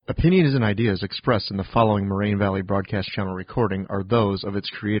Opinions and ideas expressed in the following Moraine Valley Broadcast Channel recording are those of its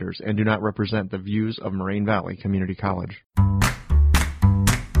creators and do not represent the views of Moraine Valley Community College.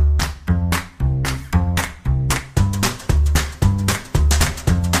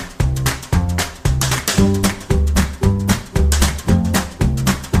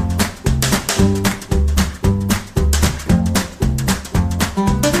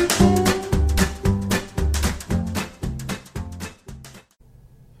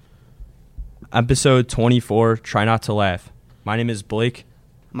 Episode 24, Try Not to Laugh. My name is Blake.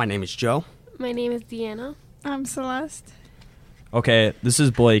 My name is Joe. My name is Deanna. I'm Celeste. Okay, this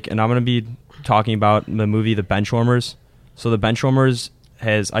is Blake, and I'm going to be talking about the movie The Benchwarmers. So The Benchwarmers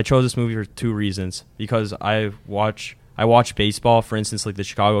I chose this movie for two reasons. Because I watch baseball, for instance, like the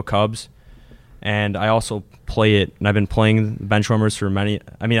Chicago Cubs, and I also play it, and I've been playing The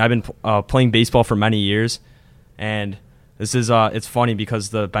Benchwarmers I've been playing baseball for many years, and this is it's funny because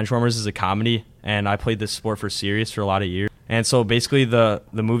The Benchwarmers is a comedy, and I played this sport for serious for a lot of years. And so basically the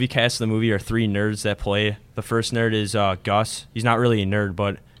movie cast of the movie are three nerds that play. The first nerd is Gus. He's not really a nerd,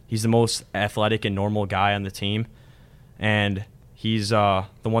 but he's the most athletic and normal guy on the team. And he's the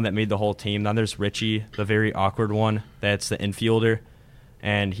one that made the whole team. Then there's Richie, the very awkward one. That's the infielder.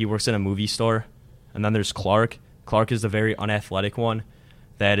 And he works in a movie store. And then there's Clark. Clark is the very unathletic one.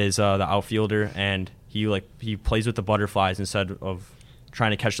 That is the outfielder, and he plays with the butterflies instead of trying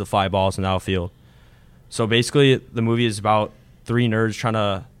to catch the fly balls in the outfield. So basically, the movie is about three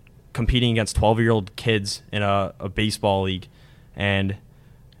nerds competing against 12-year-old kids in a baseball league, and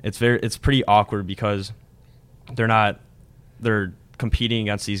it's pretty awkward because they're competing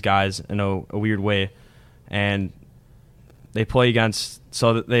against these guys in a weird way, and they play against,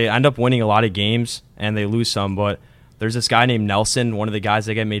 so they end up winning a lot of games and they lose some. But there's this guy named Nelson, one of the guys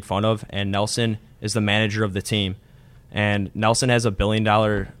that get made fun of, and Nelson is the manager of the team. And Nelson has a $1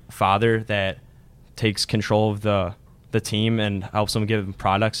 billion father that takes control of the team and helps them give them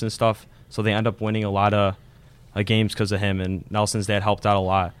products and stuff. So they end up winning a lot of games because of him, and Nelson's dad helped out a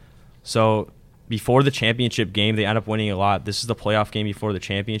lot. So before the championship game, they end up winning a lot. This is the playoff game before the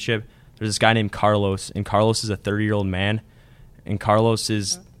championship. There's this guy named Carlos, and Carlos is a 30-year-old man. And Carlos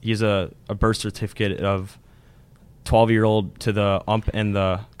he's a birth certificate of 12-year-old to the ump and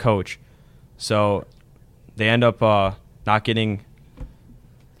the coach. So they end up not getting.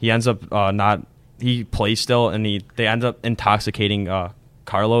 He ends up not. He plays still, and they end up intoxicating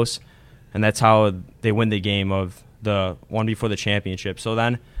Carlos, and that's how they win the game of the one before the championship. So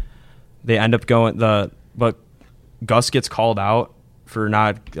then they end up going but Gus gets called out for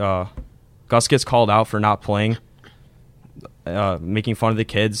not. Gus gets called out for not playing, making fun of the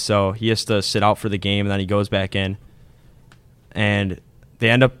kids. So he has to sit out for the game, and then he goes back in, and they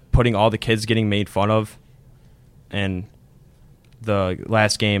end up putting all the kids getting made fun of in the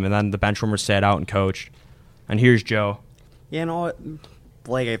last game, and then the Benchwarmers sat out and coached. And here's Joe. Yeah, you know what,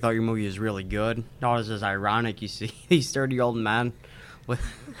 Blake, I thought your movie was really good. Not as ironic, you see these 30-year-old men with,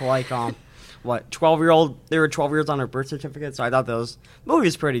 12-year-old, they were 12 years on their birth certificate, so I thought the movie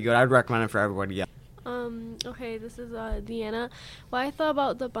was pretty good. I'd recommend it for everybody. Yeah. Okay, this is Deanna. What I thought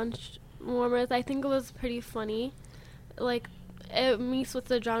about The Benchwarmers, I think it was pretty funny. Like, it meets with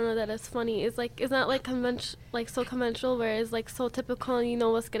the genre that is funny. It's not so conventional, where it's like so typical and you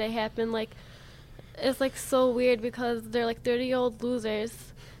know what's gonna happen. Like, it's like so weird because they're like 30-year-old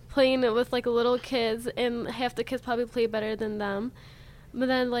losers playing it with like little kids, and half the kids probably play better than them. But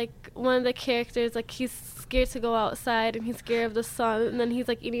then like one of the characters, like, he's scared to go outside and he's scared of the sun, and then he's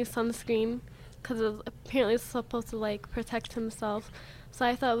like eating sunscreen because apparently it's supposed to like protect himself. So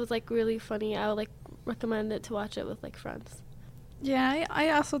I thought it was like really funny. I would like recommend it to watch it with like friends. Yeah,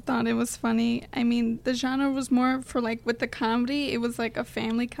 I also thought it was funny. I mean, the genre was more for, like, with the comedy, it was, like, a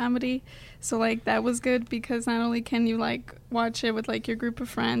family comedy. So, like, that was good because not only can you, like, watch it with, like, your group of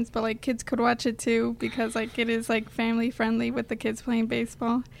friends, but, like, kids could watch it, too, because, like, it is, like, family-friendly with the kids playing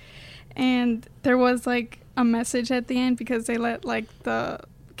baseball. And there was, like, a message at the end because they let, like, the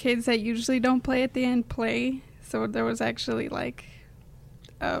kids that usually don't play at the end play. So there was actually, like,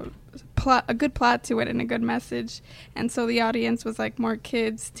 a good plot to it and a good message, and so the audience was like more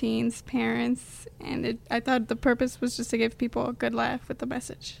kids, teens, parents, and I thought the purpose was just to give people a good laugh with the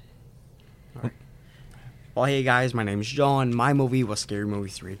message. All right. Well, hey guys, my name is Joe, and my movie was Scary Movie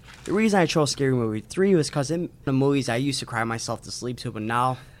 3. The reason I chose Scary Movie 3 was because in the movies I used to cry myself to sleep to, but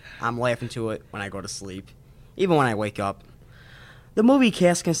now I'm laughing to it when I go to sleep, even when I wake up. The movie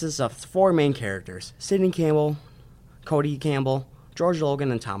cast consists of 4 main characters: Sidney Campbell, Cody Campbell, George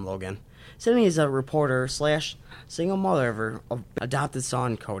Logan, and Tom Logan. Sidney is a reporter / single mother of her adopted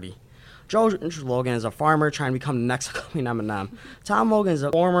son, Cody. George Logan is a farmer trying to become the next coming Eminem. Tom Logan is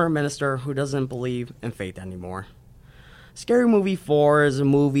a former minister who doesn't believe in faith anymore. Scary Movie 4 is a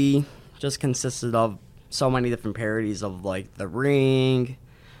movie just consisted of so many different parodies of like The Ring.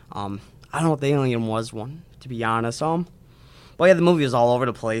 I don't know if the Alien was one, to be honest. But yeah, the movie was all over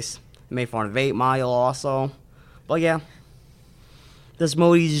the place. It made fun of 8 Mile also. But yeah, this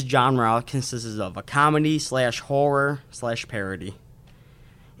movie's genre consists of a comedy / horror / parody.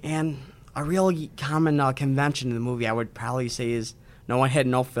 And a really common convention in the movie I would probably say is no one had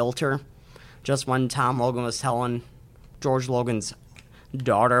no filter. Just when Tom Logan was telling George Logan's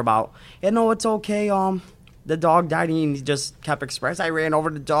daughter about, it's okay, the dog died, and he just kept expressing, I ran over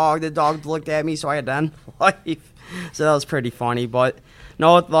the dog looked at me, so I had to end life. So that was pretty funny. But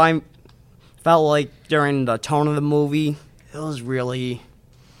no, I felt like during the tone of the movie, it was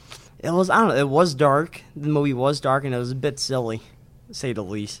dark. The movie was dark, and it was a bit silly, to say the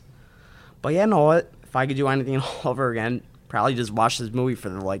least. But yeah, know what? If I could do anything all over again, probably just watch this movie for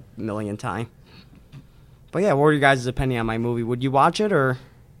the millionth time. But yeah, what are your guys' opinion on my movie? Would you watch it or?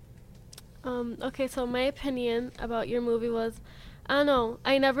 Okay, so my opinion about your movie was, I don't know,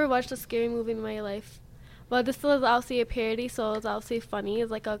 I never watched a scary movie in my life. But this was obviously a parody, so it's obviously funny. It's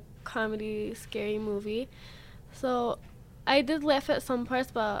like a comedy, scary movie. So I did laugh at some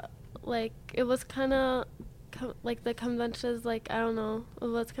parts, but like it was kind of like the conventions, like I don't know, it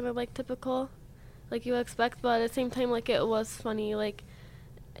was kind of like typical, like you expect, but at the same time, like it was funny, like,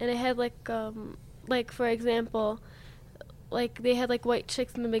 and it had like for example, like they had like white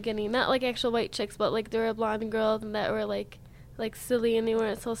chicks in the beginning, not like actual white chicks, but like there were blonde girls and that were like silly and they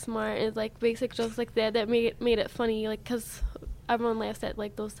weren't so smart, and like basic jokes like that made it funny, like because everyone laughs at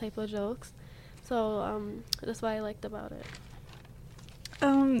like those type of jokes. So that's what I liked about it.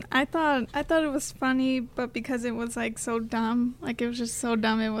 I thought it was funny, but because it was like so dumb, like it was just so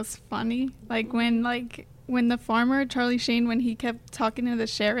dumb, it was funny. Like when the farmer Charlie Sheen, when he kept talking to the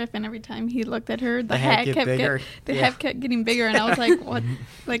sheriff, and every time he looked at her, the hat kept getting bigger, and I was like, what?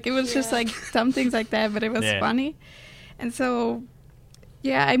 Like it was just like dumb things like that, but it was funny. And so,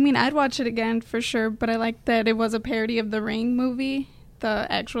 yeah, I mean, I'd watch it again for sure, but I liked that it was a parody of the Ring movie, the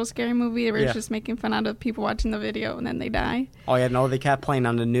actual scary movie. They were just making fun out of people watching the video and then they die. Oh yeah, no, they kept playing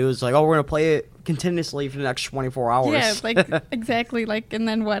on the news like, oh, we're gonna play it continuously for the next 24 hours. Yeah, like exactly, like, and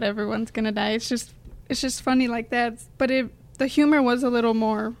then what? Everyone's gonna die. It's just funny like that. But the humor was a little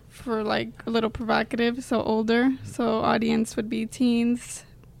more for like a little provocative, so older, so audience would be teens.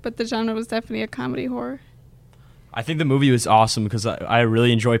 But the genre was definitely a comedy horror. I think the movie was awesome because I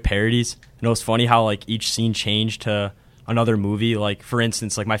really enjoy parodies. And it was funny how like each scene changed to another movie. Like for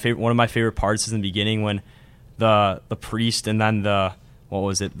instance, like one of my favorite parts is in the beginning when the priest and then the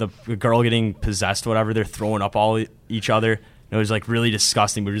girl getting possessed, whatever, they're throwing up all each other. And it was like really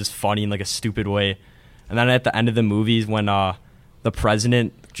disgusting, but just funny in like a stupid way. And then at the end of the movies when the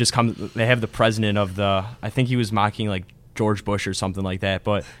president just comes, they have the president of I think he was mocking like George Bush or something like that,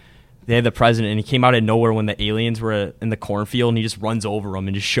 but they had the president and he came out of nowhere when the aliens were in the cornfield and he just runs over them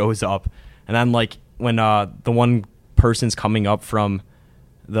and just shows up. And then like when the one person's coming up from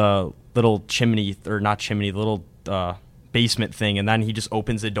the little chimney, or not chimney, the little basement thing, and then he just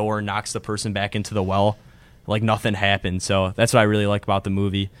opens the door and knocks the person back into the well like nothing happened. So that's what I really like about the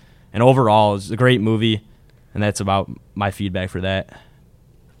movie. And overall, it's a great movie, and that's about my feedback for that.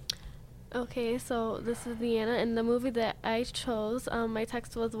 Okay, so this is Deanna, and the movie that I chose, my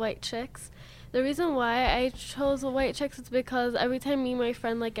text was White Chicks. The reason why I chose White Chicks is because every time me and my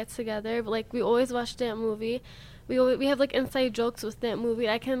friend like get together, like we always watch that movie. We have like inside jokes with that movie.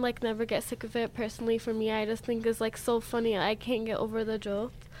 I can like never get sick of it. Personally, for me, I just think it's like so funny. I can't get over the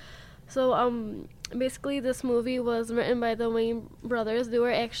jokes. So basically, this movie was written by the Wayans brothers. They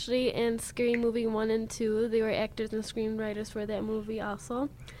were actually in Scary Movie 1 and 2. They were actors and screenwriters for that movie also.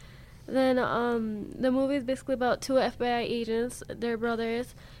 Then the movie is basically about 2 FBI agents, they're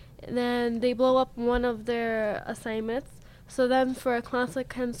brothers. Then they blow up one of their assignments. So then for a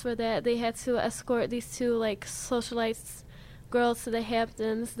consequence for that, they had to escort these 2 like socialites girls to the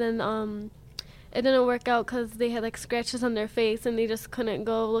Hamptons. Then it didn't work out because they had like scratches on their face and they just couldn't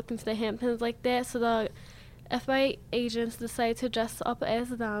go look into the Hamptons like that. So the FBI agents decided to dress up as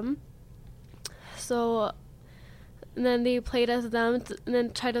them. So and then they played as them and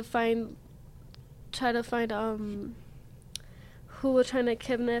then try to find who was trying to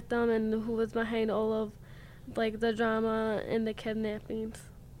kidnap them and who was behind all of like the drama and the kidnappings.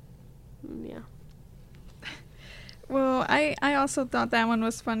 Yeah. Well, I also thought that one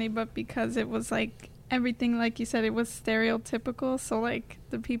was funny, but because it was like everything, like you said, it was stereotypical. So like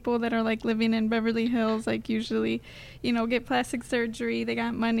the people that are like living in Beverly Hills, like usually, get plastic surgery, they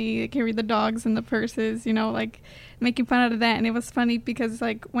got money, they carry the dogs and the purses, like making fun out of that. And it was funny because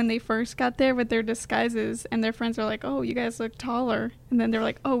like when they first got there with their disguises and their friends were like, oh, you guys look taller. And then they're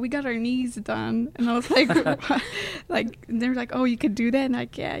like, oh, we got our knees done. And I was like, what? Like, they're like, oh, you could do that? And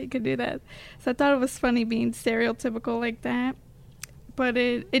like, yeah, you could do that. So I thought it was funny being stereotypical like that. But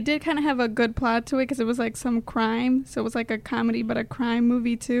it did kind of have a good plot to it because it was like some crime. So it was like a comedy but a crime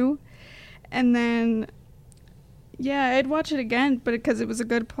movie too. And then, yeah, I'd watch it again, but because it was a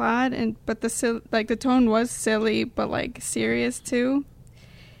good plot, but the tone was silly but like serious too.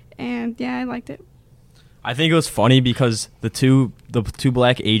 And yeah, I liked it. I think it was funny because the two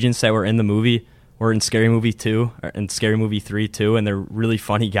black agents that were in the movie were in Scary Movie 2 and Scary Movie 3 too, and they're really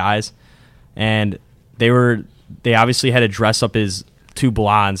funny guys. And they obviously had to dress up as two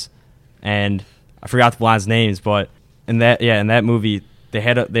blondes, and I forgot the blondes' names, but in that movie they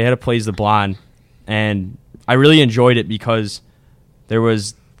had to play as the blonde, and I really enjoyed it because there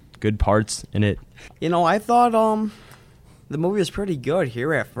was good parts in it. I thought the movie was pretty good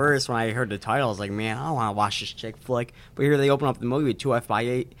here at first. When I heard the title, I was like, man, I don't want to watch this chick flick. But here they open up the movie with two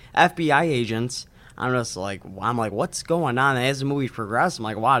FBI agents. I'm like, what's going on? And as the movie progressed, I'm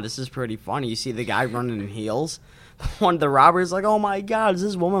like, wow, this is pretty funny. You see the guy running in heels. One of the robbers like, oh my God, is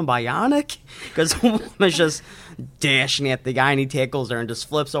this woman bionic? Because the woman's just dashing at the guy and he tackles her and just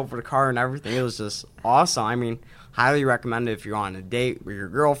flips over the car and everything. It was just awesome. I mean, highly recommend it if you're on a date with your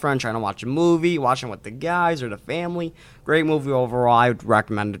girlfriend trying to watch a movie, watching with the guys or the family. Great movie overall. I would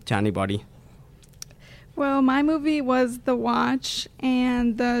recommend it to anybody. Well, my movie was The Watch,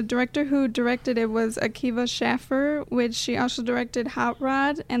 and the director who directed it was Akiva Schaffer, which she also directed Hot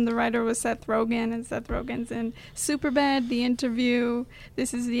Rod, and the writer was Seth Rogen, and Seth Rogen's in Superbad, The Interview,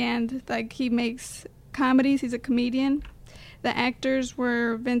 This Is the End. Like, he makes comedies. He's a comedian. The actors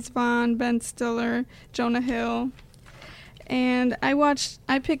were Vince Vaughn, Ben Stiller, Jonah Hill. And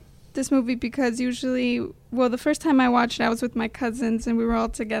I picked this movie because the first time I watched it, I was with my cousins and we were all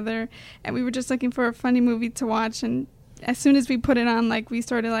together and we were just looking for a funny movie to watch, and as soon as we put it on, like, we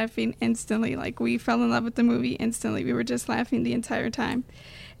started laughing instantly. Like, we fell in love with the movie instantly. We were just laughing the entire time.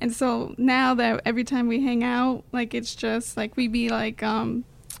 And so now that every time we hang out, like, it's just like we be like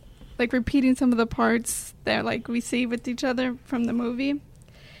repeating some of the parts that like we see with each other from the movie.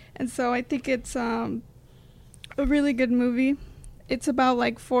 And so I think it's a really good movie. It's about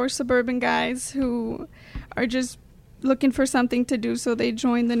like four suburban guys who are just looking for something to do, so they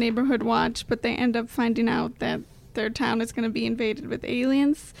join the neighborhood watch, but they end up finding out that their town is going to be invaded with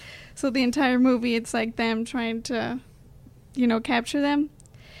aliens. So the entire movie, it's like them trying to, capture them.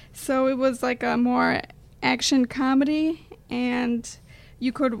 So it was like a more action comedy, and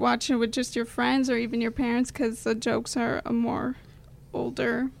you could watch it with just your friends or even your parents because the jokes are a more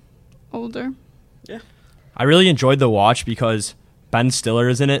older. Yeah. I really enjoyed The Watch because Ben Stiller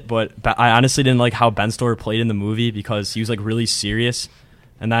is in it, but I honestly didn't like how Ben Stiller played in the movie because he was like really serious,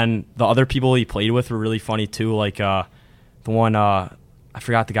 and then the other people he played with were really funny too. Like the one I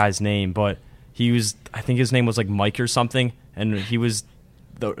forgot the guy's name, but I think his name was like Mike or something, and he was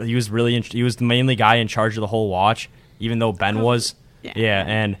the mainly guy in charge of the whole watch, even though Ben was. Yeah,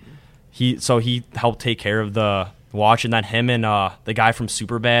 and he helped take care of the watch, and then him and the guy from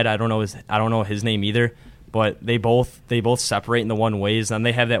Superbad, I don't know his name either. But they both separate in the one ways. Then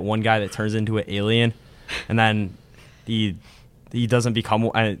they have that one guy that turns into an alien, and then he doesn't become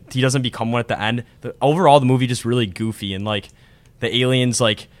one at the end. Overall, the movie just really goofy, and like the aliens,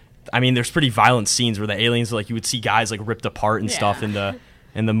 like, I mean, there's pretty violent scenes where the aliens, like, you would see guys like ripped apart and stuff in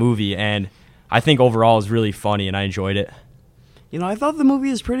the movie, and I think overall is really funny, and I enjoyed it. I thought the movie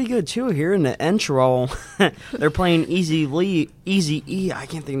is pretty good, too. Here in the intro, they're playing Eazy-E. I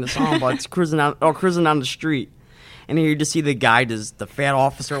can't think of the song, but it's cruising down the street. And here you just see the guy, the fat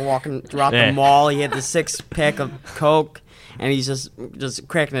officer walking throughout the mall. He had the 6-pack of Coke, and he's just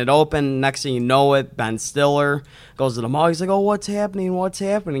cracking it open. Next thing you know it, Ben Stiller goes to the mall. He's like, oh, what's happening?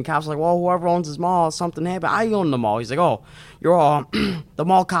 And cops like, well, whoever owns this mall, something happened. I own the mall. He's like, oh, you're all, the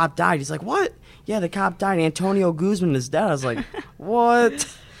mall cop died. He's like, what? Yeah, the cop died. Antonio Guzman is dead. I was like,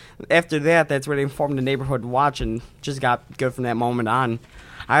 what? After that, that's where they formed the neighborhood watch and just got good from that moment on.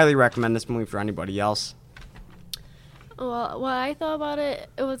 I highly recommend this movie for anybody else. Well, what I thought about it,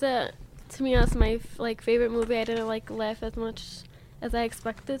 it was to me, that's my favorite movie. I didn't laugh as much as I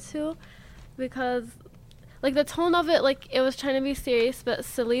expected to, because the tone of it, it was trying to be serious but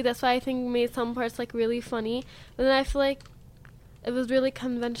silly. That's why I think made some parts really funny. But then I feel like it was really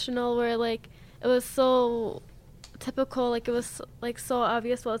conventional, where it was so typical, like it was like so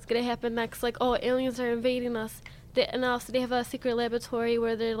obvious what's gonna happen next. Like, oh, aliens are invading us. And also they have a secret laboratory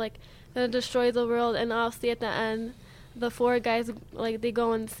where they're like gonna destroy the world. And also at the end, the 4 guys like they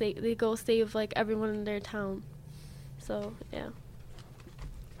go save like everyone in their town. So yeah.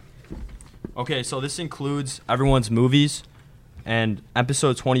 Okay, so this includes everyone's movies and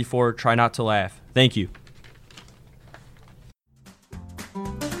episode 24. Try not to laugh. Thank you.